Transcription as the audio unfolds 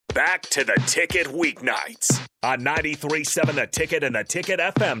Back to the Ticket weeknights on 93.7 The Ticket and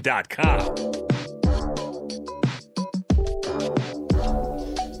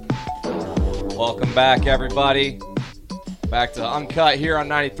theticketfm.com. Welcome back, everybody. Back to Uncut here on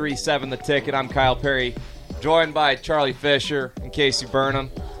 93.7 The Ticket. I'm Kyle Perry, joined by Charlie Fisher and Casey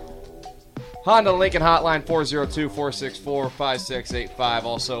Burnham. Honda Lincoln Hotline 402-464-5685.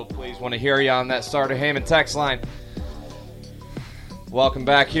 Also, please want to hear you on that Starter Heyman text line. Welcome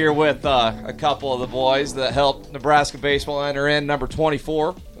back here with a couple of the boys that helped Nebraska baseball enter in number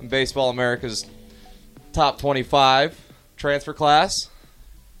 24 in Baseball America's top 25 transfer class.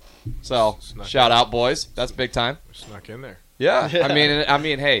 So, shout out, boys. That's big time. Snuck in there. Yeah. I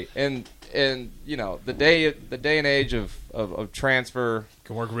mean, hey, and you know, the day and age of transfer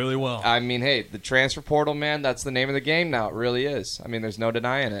can work really well. I mean, hey, the transfer portal, man, that's the name of the game now. It really is. I mean, there's no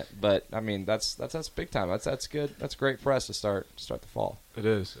denying it. But I mean, that's big time. That's good. That's great for us to start the fall. It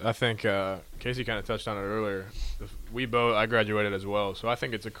is. I think Casey kind of touched on it earlier. I graduated as well, so I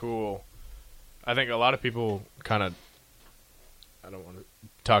think it's a cool. I think a lot of people kind of, I don't want to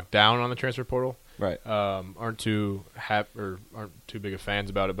talk down on the transfer portal. Right. Aren't too big of fans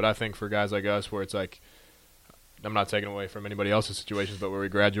about it, but I think for guys like us, where it's like, I'm not taking away from anybody else's situations, but where we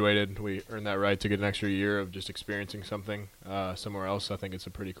graduated, we earned that right to get an extra year of just experiencing something somewhere else. I think it's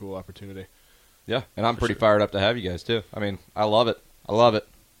a pretty cool opportunity. Yeah, and I'm pretty fired up to have you guys too. I mean, I love it.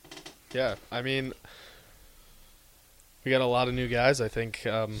 Yeah, I mean, we got a lot of new guys, I think.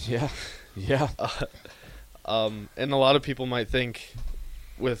 Yeah. And a lot of people might think,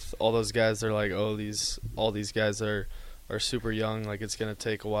 with all those guys, they're like, oh, all these guys are super young. Like, it's gonna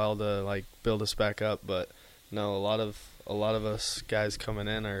take a while to like build us back up. But no, a lot of us guys coming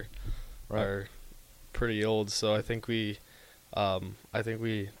in are pretty old. So I think we have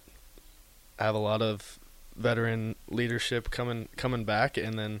a lot of veteran leadership coming back,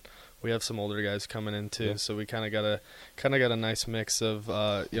 and then we have some older guys coming in too. Yeah. So we kind of got a nice mix of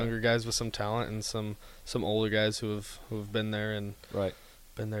younger guys with some talent and some older guys who have been there and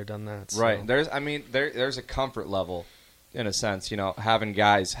been there, done that. So. Right. There's a comfort level, in a sense, you know, having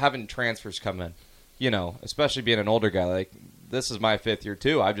transfers come in, you know, especially being an older guy. Like, this is my 5th year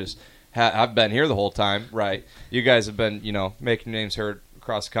too. I've been here the whole time. Right. You guys have been, you know, making names heard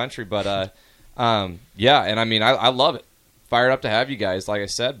across the country, but yeah. And I mean, I love it. Fired up to have you guys, like I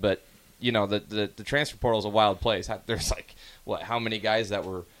said, but you know, the transfer portal is a wild place. There's like, how many guys that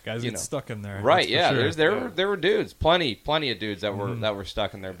were get stuck in there, right? Yeah, sure. There were dudes, plenty of dudes that were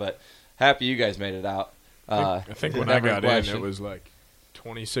stuck in there. But happy you guys made it out. I think when I got in, it was like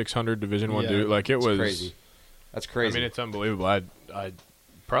 2,600 Division I dude. Like, it was crazy. That's crazy. I mean, it's unbelievable. I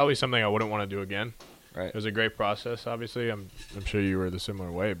probably something I wouldn't want to do again. Right. It was a great process. Obviously, I'm sure you were the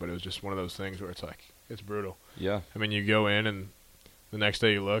similar way, but it was just one of those things where it's like, it's brutal. Yeah. I mean, you go in and the next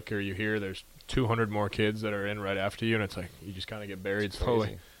day you look or you hear there's 200 more kids that are in right after you, and it's like you just kind of get buried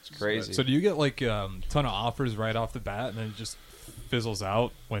slowly. It's crazy. So do you get like a ton of offers right off the bat, and then it just fizzles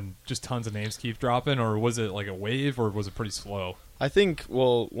out when just tons of names keep dropping, or was it like a wave, or was it pretty slow? I think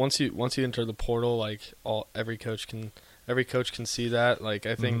once you enter the portal, like every coach can see that. Like,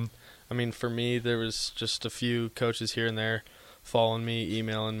 I think, I mean, for me, there was just a few coaches here and there following me,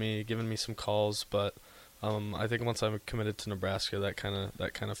 emailing me, giving me some calls, but I think once I committed to Nebraska, that kind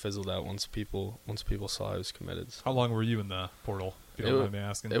of fizzled out once people saw I was committed. How long were you in the portal, if you don't mind me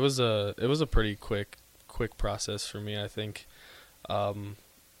asking? It was a pretty quick process for me, I think. At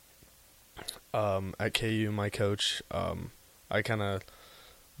KU, my coach, I kind of,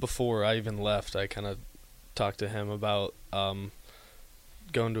 before I even left, I kind of talked to him about going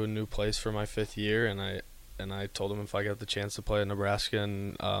to a new place for my 5th year, and I told him if I got the chance to play at Nebraska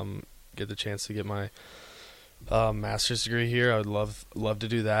and get the chance to get my master's degree here, I would love to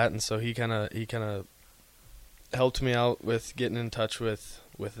do that. And so he kind of helped me out with getting in touch with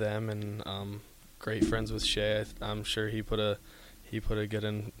them, and great friends with Shea. I'm sure he put a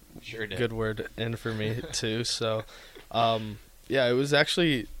good word in for me too. So yeah, it was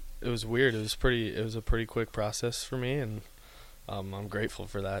weird. It was a pretty quick process for me, and I'm grateful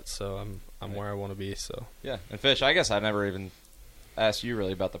for that. So I'm where I want to be. So yeah. And Fish, I guess I never even asked you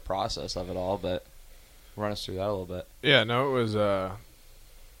really about the process of it all, but run us through that a little bit. Yeah, no, it was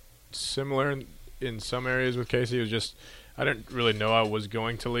similar in some areas with Casey. It was just I didn't really know I was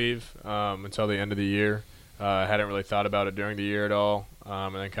going to leave until the end of the year. I hadn't really thought about it during the year at all.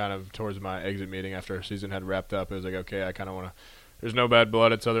 And then kind of towards my exit meeting after our season had wrapped up, it was like, okay, I kind of want to – there's no bad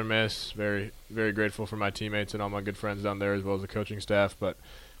blood at Southern Miss. Very, very grateful for my teammates and all my good friends down there as well as the coaching staff. But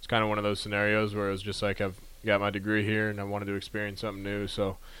it's kind of one of those scenarios where it was just like I've got my degree here and I wanted to experience something new.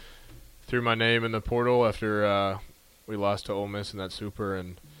 So threw my name in the portal after we lost to Ole Miss in that Super,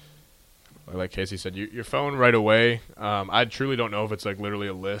 and like Casey said, your phone right away. I truly don't know if it's like literally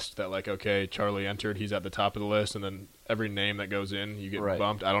a list that like, okay, Charlie entered, he's at the top of the list, and then every name that goes in, you get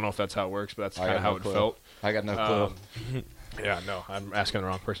bumped. I don't know if that's how it works, but that's kind of how it felt. I got no clue. Yeah, no, I'm asking the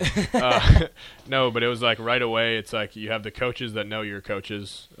wrong person. No, but it was like right away. It's like you have the coaches that know your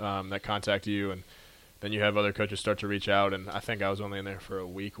coaches that contact you, and then you have other coaches start to reach out. And I think I was only in there for a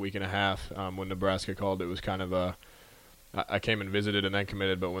week and a half when Nebraska called. It was kind of I came and visited and then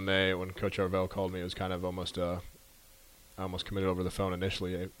committed, but when Coach Arvell called me, it was kind of almost I almost committed over the phone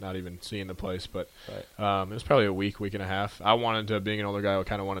initially, not even seeing the place. But it was probably a week and a half. I wanted to, being an older guy, I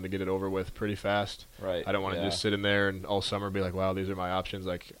kind of wanted to get it over with pretty fast. Right. I don't want to just sit in there and all summer be like, wow, these are my options.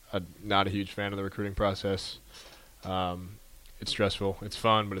 Like, I'm not a huge fan of the recruiting process. It's stressful. It's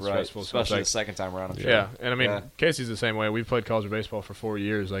fun, but it's stressful. Especially so the second time around, I'm sure. Yeah, and I mean, Casey's the same way. We've played college baseball for 4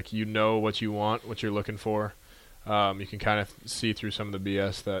 years. Like, you know what you want, what you're looking for. You can kind of see through some of the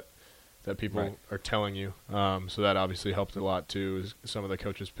BS that people are telling you. So that obviously helped a lot, too. Is some of the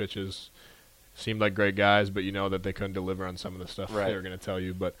coaches' pitches seemed like great guys, but you know that they couldn't deliver on some of the stuff they were going to tell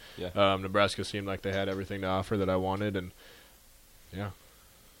you. But Nebraska seemed like they had everything to offer that I wanted, and,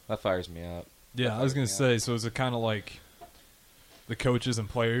 that fires me up. Yeah, I was going to say, so is it kind of like the coaches and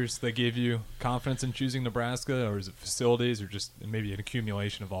players that gave you confidence in choosing Nebraska, or is it facilities, or just maybe an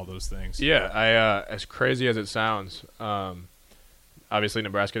accumulation of all those things? Yeah, I as crazy as it sounds, obviously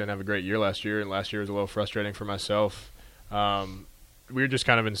Nebraska didn't have a great year last year, and last year was a little frustrating for myself. We were just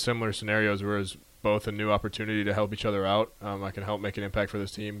kind of in similar scenarios where it was both a new opportunity to help each other out. I can help make an impact for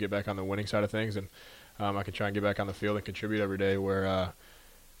this team, get back on the winning side of things, and I can try and get back on the field and contribute every day where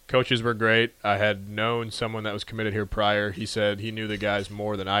coaches were great. I had known someone that was committed here prior. He said he knew the guys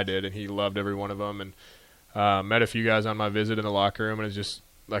more than I did, and he loved every one of them. And met a few guys on my visit in the locker room, and it's just,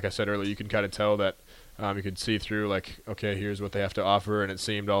 like I said earlier, you can kind of tell that you could see through, like, okay, here's what they have to offer, and it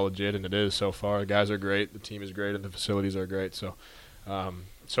seemed all legit, and it is so far. The guys are great, the team is great, and the facilities are great. So,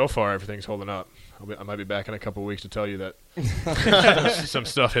 so far, everything's holding up. I might be back in a couple of weeks to tell you that some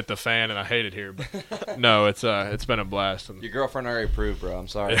stuff hit the fan and I hate it here. But no, it's been a blast. And your girlfriend already approved, bro. I'm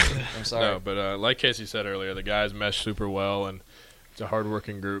sorry. I'm sorry. No, but like Casey said earlier, the guys mesh super well, and it's a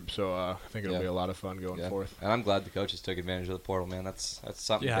hard-working group. So I think it'll be a lot of fun going forth. And I'm glad the coaches took advantage of the portal, man. That's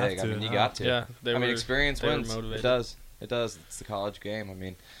something You big. have to, I mean, you got to. Yeah, experience wins. It does. It does. It's the college game. I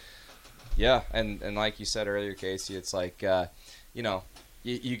mean, yeah. And like you said earlier, Casey, it's like,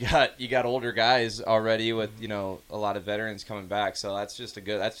 You got older guys already with a lot of veterans coming back, so that's just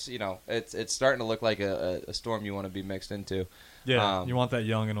it's starting to look like a storm you want to be mixed into. Yeah, you want that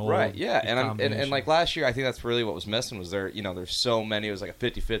young and old, right? Yeah, and like last year, I think that's really what was missing was there's so many. It was like a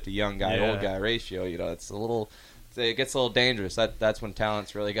 50-50 young guy old guy ratio. It's it gets a little dangerous. That's when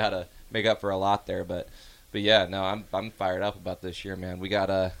talent's really got to make up for a lot there. But yeah, no, I'm fired up about this year, man. We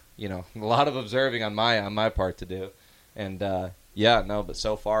got a lot of observing on my part to do, and. Yeah, no, but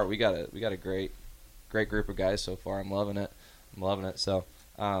so far we got a great group of guys so far. I'm loving it. So,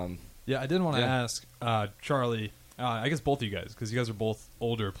 yeah, I did want to ask Charlie. I guess both of you guys, because you guys are both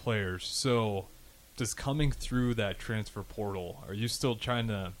older players. So, just coming through that transfer portal, are you still trying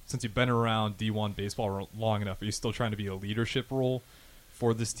to, since you've been around D1 baseball long enough, are you still trying to be a leadership role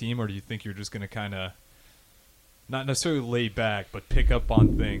for this team, or do you think you're just going to kind of not necessarily lay back, but pick up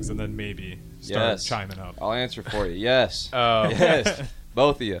on things and then maybe start chiming up? I'll answer for you. Yes. Yes.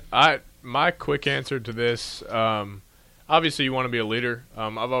 Both of you. My quick answer to this, obviously you want to be a leader.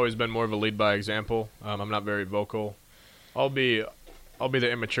 I've always been more of a lead by example. I'm not very vocal. I'll be the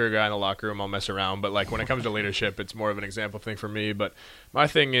immature guy in the locker room. I'll mess around. But, like, when it comes to leadership, it's more of an example thing for me. But my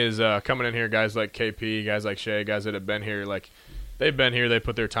thing is coming in here, guys like KP, guys like Shea, guys that have been here, like, they've been here. They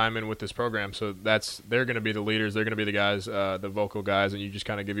put their time in with this program, so they're going to be the leaders. They're going to be the guys, the vocal guys, and you just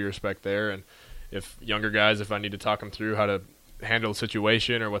kind of give your respect there. And if younger guys, if I need to talk them through how to handle a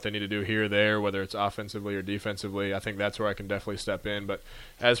situation or what they need to do here or there, whether it's offensively or defensively, I think that's where I can definitely step in. But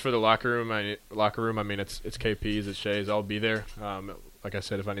as for the locker room, I mean, it's KP's, it's Shea's. I'll be there. Like I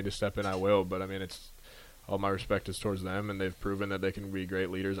said, if I need to step in, I will. But I mean, it's all my respect is towards them, and they've proven that they can be great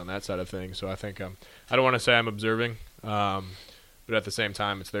leaders on that side of things. So I think I don't want to say I'm observing. But at the same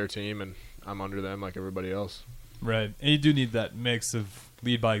time, it's their team, and I'm under them like everybody else. Right. And you do need that mix of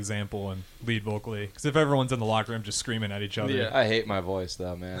lead by example and lead vocally. Because if everyone's in the locker room just screaming at each other. Yeah. I hate my voice,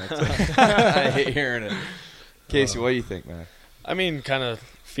 though, man. I hate hearing it. Casey, what do you think, man? I mean, kind of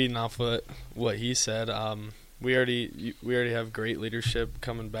feeding off what he said, we already have great leadership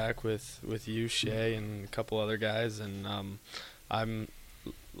coming back with you, Shea, and a couple other guys. And I'm,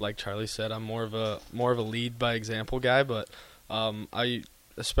 like Charlie said, I'm more of a lead by example guy, but I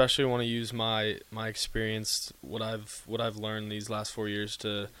especially want to use my experience, what I've learned these last 4 years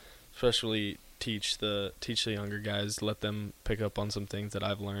to especially teach the younger guys, let them pick up on some things that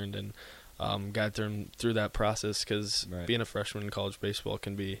I've learned and guide them through that process, because being a freshman in college baseball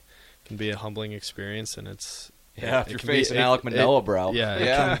can be a humbling experience, and it's if you're facing Alec Manoa, bro.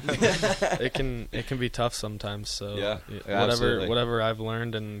 Yeah. It can be tough sometimes. So whatever I've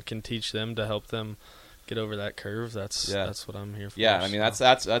learned and can teach them to help them get over that curve, that's what I'm here for. Yeah, I mean that's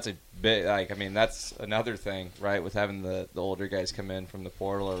a bit that's another thing, right? With having the older guys come in from the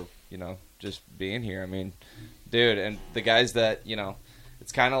portal, or just being here. I mean, dude, and the guys that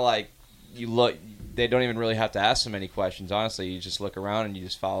it's kind of like they don't even really have to ask so many questions. Honestly, you just look around and you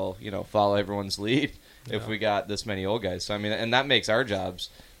just follow everyone's lead. If we got this many old guys, so I mean, and that makes our jobs,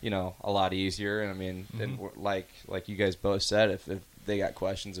 a lot easier. And I mean, and like you guys both said, if they got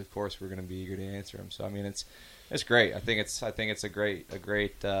questions, of course we're going to be eager to answer them. So I mean, it's great. I think it's a great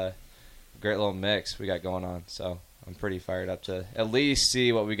little mix we got going on. So I'm pretty fired up to at least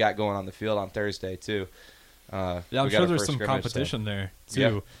see what we got going on the field on Thursday too. I'm sure there's some competition there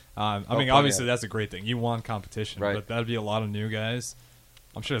too. I mean, obviously that's a great thing. You want competition, but that'd be a lot of new guys.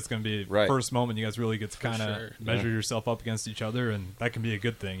 I'm sure it's going to be first moment you guys really get to kind of measure yourself up against each other, and that can be a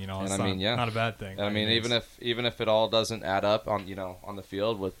good thing. It's not a bad thing. And I mean, even if it all doesn't add up on on the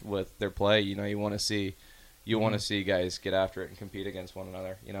field with their play, you want to see guys get after it and compete against one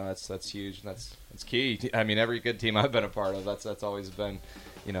another. That's huge, and that's key. I mean, every good team I've been a part of, that's always been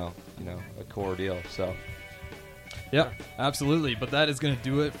a core deal. So. Yep, absolutely. But that is going to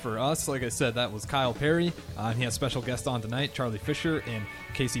do it for us. Like I said, that was Kyle Perry. He has special guest on tonight, Charlie Fisher and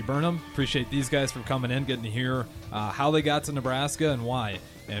Casey Burnham. Appreciate these guys for coming in, getting to hear how they got to Nebraska and why.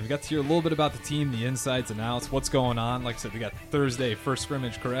 And we got to hear a little bit about the team, the insights and outs, what's going on. Like I said, we got Thursday first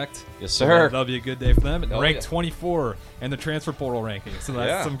scrimmage, correct? Yes, sir. That'll be a good day for them. And ranked 24 in the transfer portal ranking. So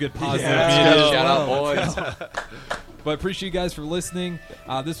that's some good positive media. Shout out, boys. But appreciate you guys for listening.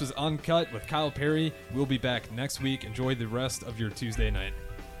 This was Uncut with Kyle Perry. We'll be back next week. Enjoy the rest of your Tuesday night.